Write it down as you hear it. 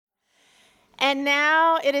And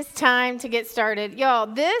now it is time to get started. Y'all,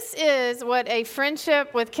 this is what a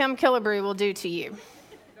friendship with Kim Killebrew will do to you.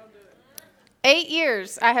 8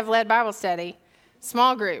 years I have led Bible study,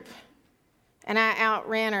 small group, and I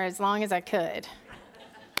outran her as long as I could.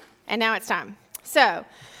 And now it's time. So,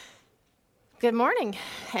 good morning,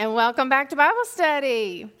 and welcome back to Bible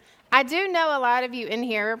study. I do know a lot of you in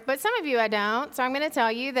here, but some of you I don't. So I'm going to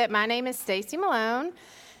tell you that my name is Stacey Malone.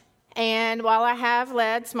 And while I have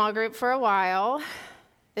led small group for a while,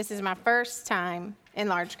 this is my first time in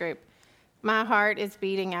large group. My heart is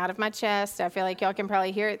beating out of my chest. I feel like y'all can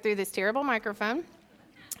probably hear it through this terrible microphone.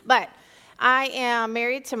 But I am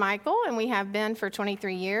married to Michael, and we have been for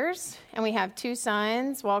 23 years. And we have 2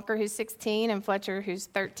 sons, Walker, who's 16, and Fletcher, who's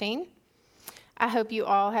 13. I hope you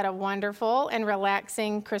all had a wonderful and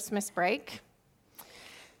relaxing Christmas break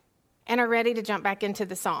and are ready to jump back into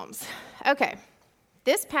the Psalms. Okay.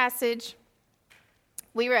 This passage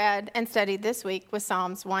we read and studied this week was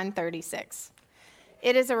Psalms 136.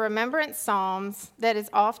 It is a remembrance psalms that is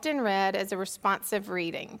often read as a responsive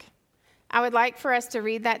reading. I would like for us to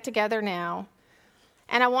read that together now,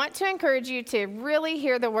 and I want to encourage you to really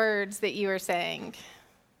hear the words that you are saying.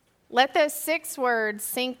 Let those 6 words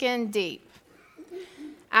sink in deep.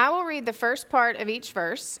 I will read the first part of each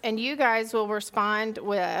verse, and you guys will respond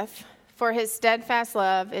with, "For his steadfast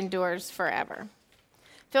love endures forever."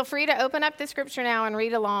 Feel free to open up the scripture now and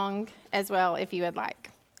read along as well if you would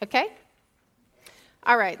like. Okay?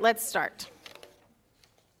 All right, let's start.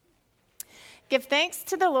 Give thanks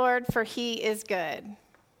to the Lord, for he is good.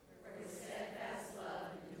 For his steadfast love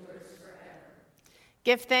endures forever.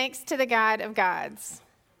 Give thanks to the God of gods.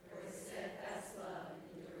 For his steadfast love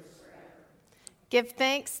endures forever. Give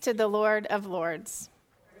thanks to the Lord of lords.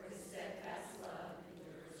 For his steadfast love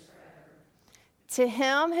endures forever. To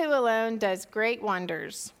him who alone does great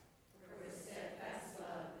wonders. For his steadfast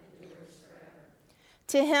love endures forever.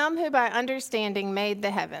 To him who by understanding made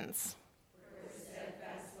the heavens. For his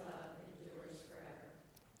steadfast love endures forever.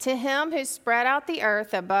 To him who spread out the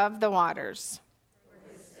earth above the waters.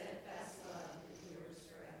 For his steadfast love endures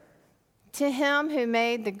forever. To him who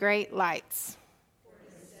made the great lights. For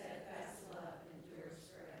his steadfast love endures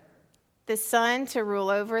forever. The sun to rule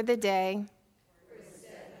over the day.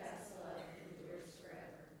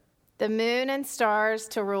 The moon and stars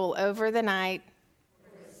to rule over the night.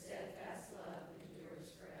 For his steadfast love endures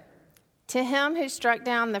forever. To him who struck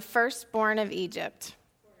down the firstborn of Egypt.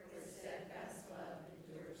 For his steadfast love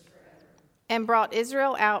endures forever. And brought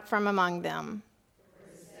Israel out from among them. For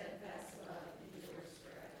his steadfast love endures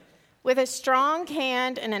forever. With a strong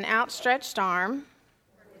hand and an outstretched arm.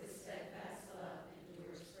 For his steadfast love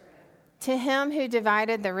endures forever. To him who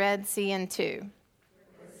divided the Red Sea in 2.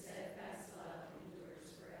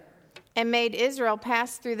 And made Israel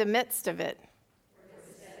pass through the midst of it.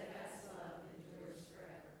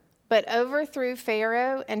 But overthrew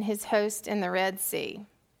Pharaoh and his host in the Red Sea.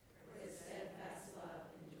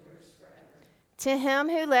 To him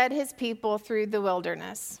who led his people through the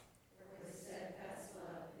wilderness.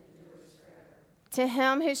 To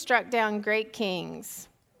him who struck down great kings.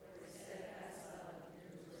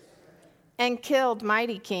 And killed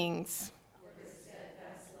mighty kings.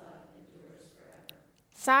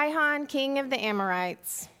 Sihon, king of the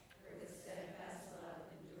Amorites,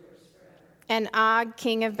 and Og,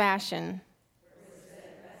 king of Bashan,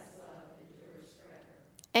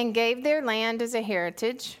 and gave their land as a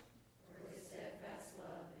heritage,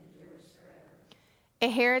 a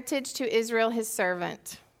heritage to Israel his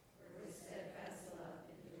servant.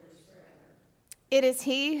 It is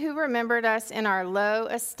he who remembered us in our low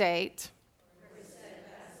estate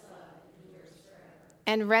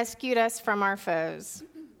and rescued us from our foes.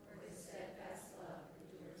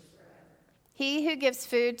 He who gives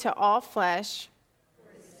food to all flesh.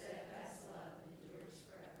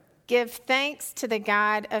 Give thanks to the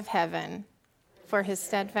God of heaven, for his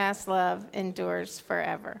steadfast love endures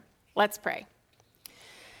forever. Let's pray.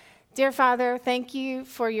 Dear Father, thank you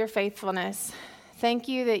for your faithfulness. Thank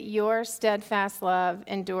you that your steadfast love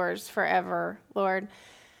endures forever, Lord.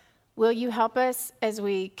 Will you help us as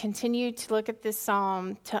we continue to look at this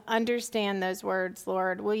psalm to understand those words,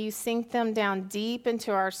 Lord? Will you sink them down deep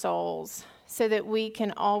into our souls so that we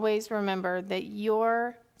can always remember that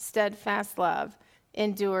your steadfast love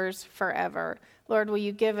endures forever? Lord, will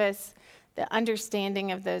you give us the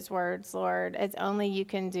understanding of those words, Lord, as only you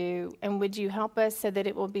can do? And would you help us so that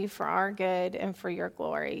it will be for our good and for your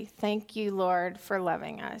glory? Thank you, Lord, for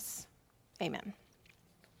loving us. Amen.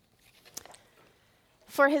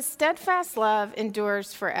 For his steadfast love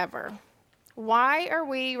endures forever. Why are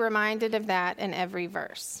we reminded of that in every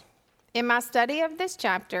verse? In my study of this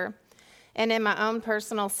chapter, And in my own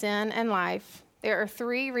personal sin and life, there are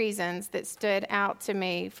 3 reasons that stood out to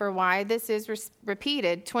me for why this is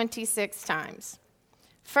repeated 26 times.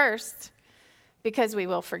 First, because we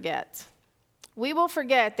will forget. We will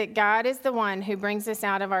forget that God is the one who brings us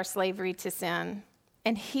out of our slavery to sin,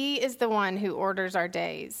 and he is the one who orders our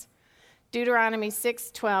days. Deuteronomy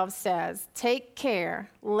 6:12 says, "Take care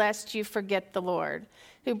lest you forget the Lord,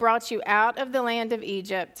 who brought you out of the land of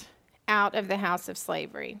Egypt, out of the house of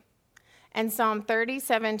slavery." And Psalm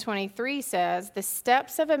 37:23 says, "The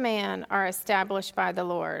steps of a man are established by the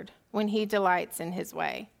Lord when he delights in his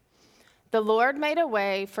way." The Lord made a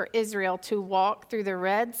way for Israel to walk through the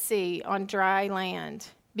Red Sea on dry land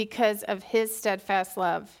because of his steadfast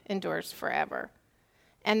love endures forever.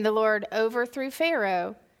 And the Lord overthrew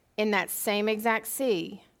Pharaoh in that same exact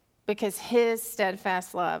sea because his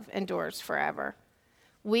steadfast love endures forever.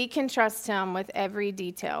 We can trust him with every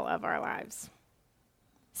detail of our lives.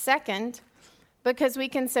 Second, because we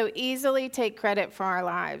can so easily take credit for our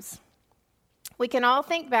lives. We can all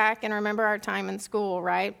think back and remember our time in school,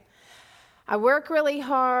 right? I work really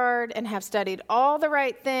hard and have studied all the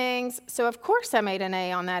right things, so of course I made an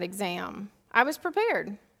A on that exam. I was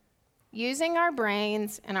prepared. Using our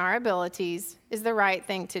brains and our abilities is the right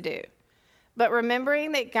thing to do. But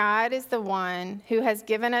remembering that God is the one who has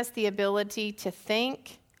given us the ability to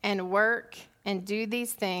think and work and do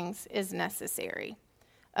these things is necessary.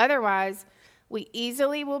 Otherwise, we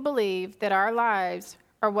easily will believe that our lives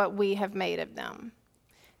are what we have made of them.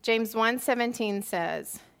 James 1:17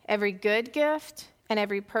 says, "Every good gift and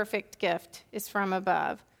every perfect gift is from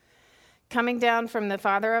above, coming down from the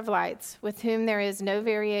Father of lights, with whom there is no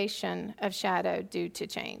variation of shadow due to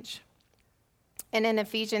change." And in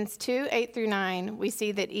Ephesians 2:8-9, we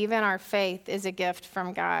see that even our faith is a gift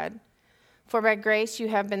from God. "For by grace you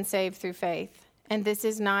have been saved through faith, and this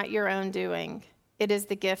is not your own doing. It is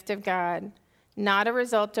the gift of God, not a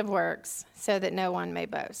result of works, so that no one may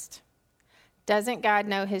boast." Doesn't God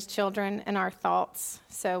know his children and our thoughts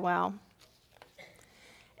so well?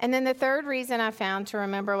 And then the third reason I found to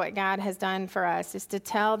remember what God has done for us is to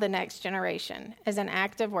tell the next generation as an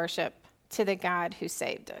act of worship to the God who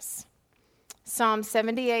saved us. Psalm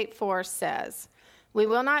 78:4 says, "We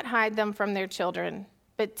will not hide them from their children,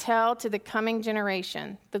 but tell to the coming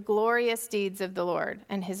generation the glorious deeds of the Lord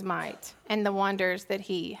and his might and the wonders that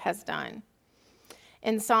he has done."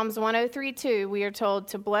 In Psalms 103:2, we are told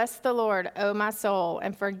to bless the Lord, O my soul,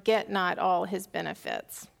 and forget not all his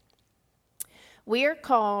benefits. We are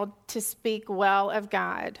called to speak well of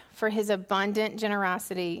God for his abundant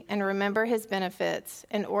generosity and remember his benefits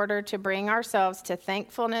in order to bring ourselves to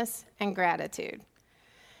thankfulness and gratitude.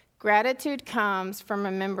 Gratitude comes from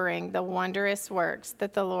remembering the wondrous works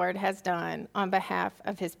that the Lord has done on behalf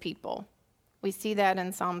of his people. We see that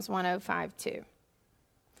in Psalms 105:2.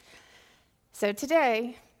 So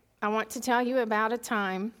today, I want to tell you about a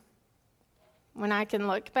time when I can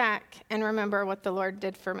look back and remember what the Lord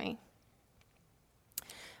did for me.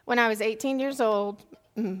 When I was 18 years old,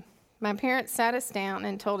 my parents sat us down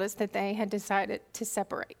and told us that they had decided to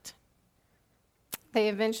separate. They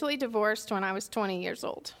eventually divorced when I was 20 years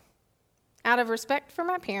old. Out of respect for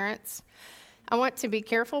my parents, I want to be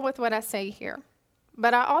careful with what I say here,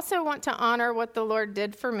 but I also want to honor what the Lord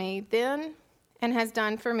did for me then and has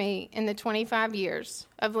done for me in the 25 years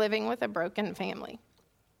of living with a broken family.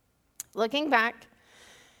 Looking back,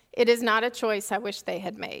 it is not a choice I wish they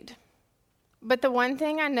had made. But the one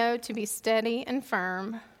thing I know to be steady and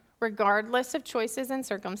firm, regardless of choices and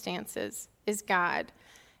circumstances, is God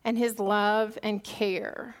and his love and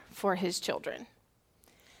care for his children.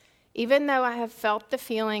 Even though I have felt the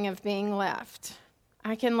feeling of being left,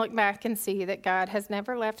 I can look back and see that God has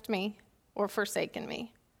never left me or forsaken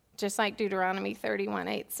me, just like Deuteronomy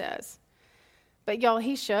 31:8 says. But y'all,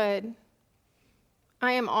 he should.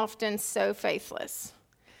 I am often so faithless,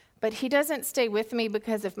 but he doesn't stay with me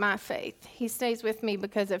because of my faith. He stays with me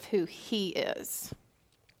because of who he is.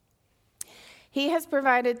 He has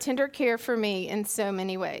provided tender care for me in so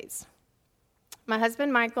many ways. My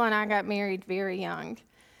husband Michael and I got married very young.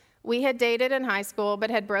 We had dated in high school,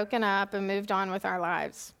 but had broken up and moved on with our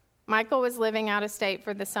lives. Michael was living out of state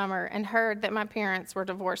for the summer and heard that my parents were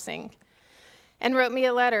divorcing and wrote me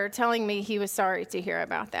a letter telling me he was sorry to hear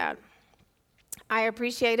about that. I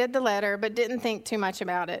appreciated the letter, but didn't think too much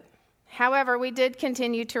about it. However, we did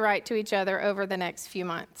continue to write to each other over the next few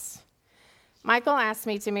months. Michael asked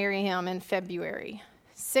me to marry him in February,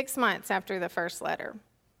 6 months after the first letter,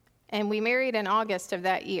 and we married in August of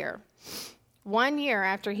that year, 1 year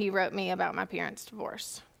after he wrote me about my parents'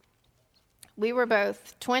 divorce. We were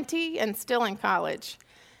both 20 and still in college.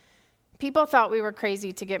 People thought we were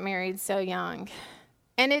crazy to get married so young.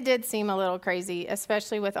 And it did seem a little crazy,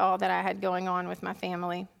 especially with all that I had going on with my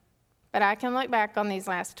family. But I can look back on these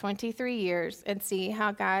last 23 years and see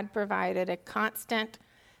how God provided a constant,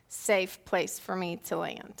 safe place for me to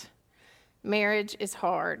land. Marriage is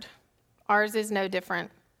hard. Ours is no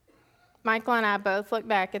different. Michael and I both look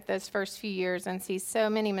back at those first few years and see so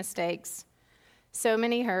many mistakes, so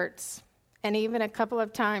many hurts, and even a couple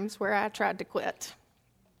of times where I tried to quit.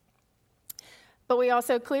 But we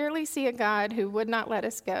also clearly see a God who would not let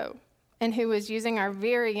us go and who was using our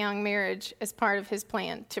very young marriage as part of his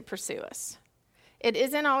plan to pursue us. It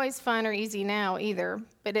isn't always fun or easy now either,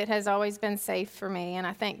 but it has always been safe for me, and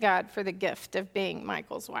I thank God for the gift of being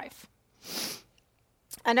Michael's wife.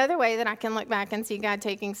 Another way that I can look back and see God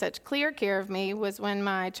taking such clear care of me was when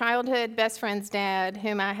my childhood best friend's dad,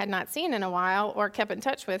 whom I had not seen in a while or kept in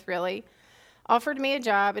touch with really, offered me a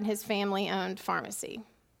job in his family-owned pharmacy.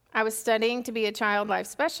 I was studying to be a child life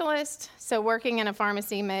specialist, so working in a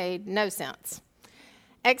pharmacy made no sense,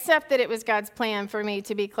 except that it was God's plan for me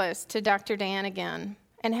to be close to Dr. Dan again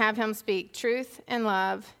and have him speak truth and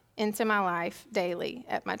love into my life daily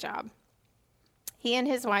at my job. He and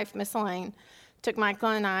his wife, Miss Malone, took Michael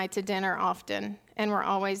and I to dinner often and were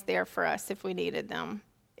always there for us if we needed them.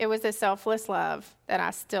 It was a selfless love that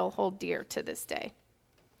I still hold dear to this day.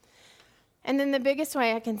 And then the biggest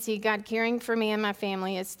way I can see God caring for me and my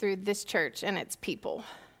family is through this church and its people.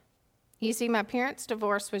 You see, my parents'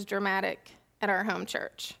 divorce was dramatic at our home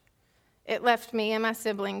church. It left me and my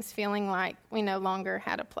siblings feeling like we no longer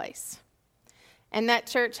had a place. And that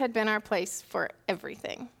church had been our place for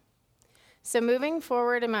everything. So moving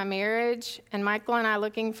forward in my marriage and Michael and I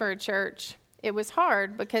looking for a church, it was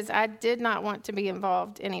hard because I did not want to be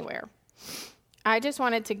involved anywhere. I just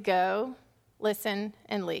wanted to go, listen,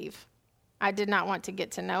 and leave. I did not want to get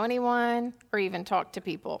to know anyone or even talk to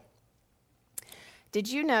people. Did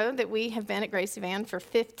you know that we have been at Grace Van for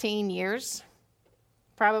 15 years?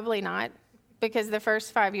 Probably not, because the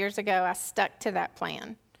first 5 years ago, I stuck to that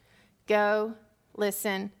plan. Go,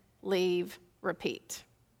 listen, leave, repeat.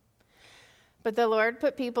 But the Lord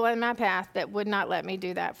put people in my path that would not let me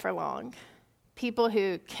do that for long. People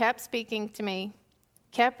who kept speaking to me,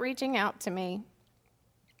 kept reaching out to me,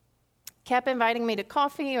 kept inviting me to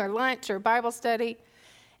coffee or lunch or Bible study,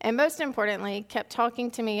 and most importantly, kept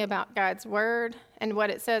talking to me about God's word and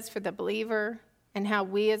what it says for the believer and how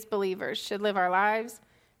we as believers should live our lives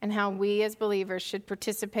and how we as believers should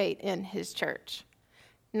participate in his church.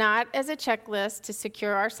 Not as a checklist to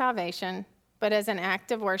secure our salvation, but as an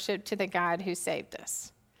act of worship to the God who saved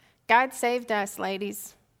us. God saved us,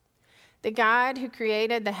 ladies. The God who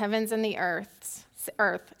created the heavens and the earth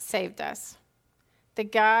saved us. The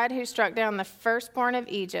God who struck down the firstborn of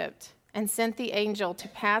Egypt and sent the angel to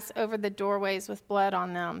pass over the doorways with blood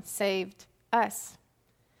on them saved us.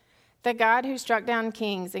 The God who struck down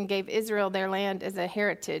kings and gave Israel their land as a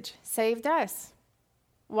heritage saved us.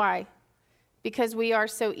 Why? Because we are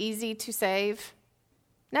so easy to save?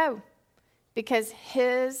 No, because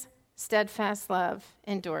his steadfast love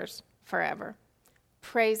endures forever.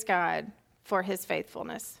 Praise God for his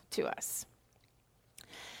faithfulness to us.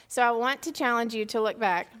 So I want to challenge you to look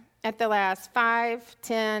back at the last 5,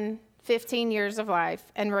 10, 15 years of life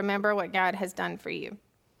and remember what God has done for you.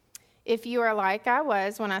 If you are like I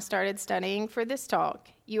was when I started studying for this talk,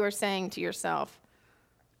 you are saying to yourself,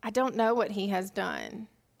 I don't know what he has done.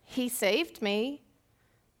 He saved me,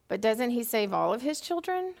 but doesn't he save all of his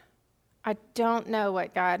children? I don't know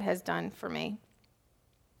what God has done for me.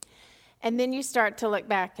 And then you start to look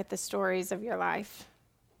back at the stories of your life.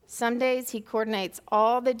 Some days he coordinates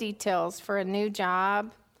all the details for a new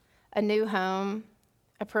job, a new home,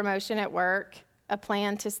 a promotion at work, a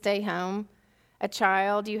plan to stay home, a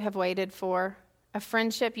child you have waited for, a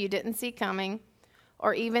friendship you didn't see coming,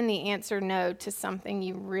 or even the answer no to something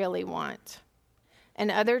you really want.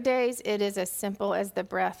 And other days it is as simple as the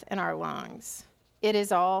breath in our lungs. It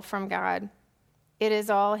is all from God. It is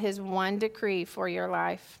all his one decree for your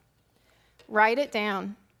life. Write it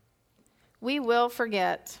down. We will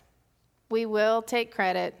forget, we will take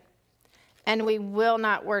credit, and we will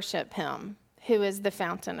not worship him, who is the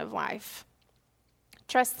fountain of life.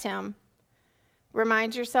 Trust him.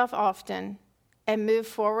 Remind yourself often, and move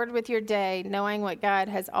forward with your day knowing what God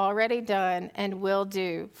has already done and will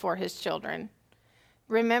do for his children.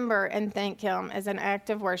 Remember and thank him as an act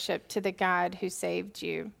of worship to the God who saved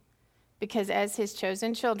you, because as his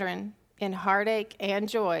chosen children, in heartache and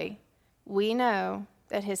joy, we know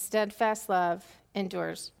that his steadfast love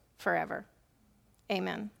endures forever.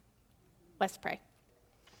 Amen. Let's pray.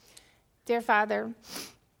 Dear Father,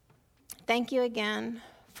 thank you again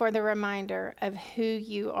for the reminder of who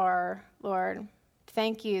you are, Lord.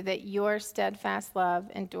 Thank you that your steadfast love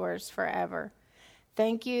endures forever.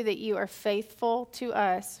 Thank you that you are faithful to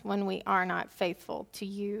us when we are not faithful to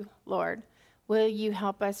you, Lord. Will you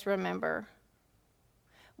help us remember?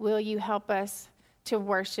 Will you help us to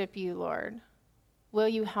worship you, Lord? Will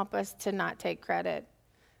you help us to not take credit?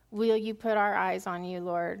 Will you put our eyes on you,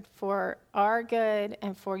 Lord, for our good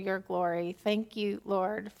and for your glory? Thank you,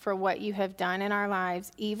 Lord, for what you have done in our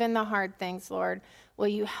lives, even the hard things, Lord. Will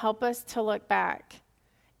you help us to look back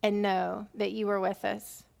and know that you were with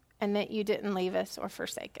us and that you didn't leave us or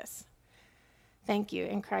forsake us? Thank you.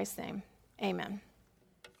 In Christ's name, amen.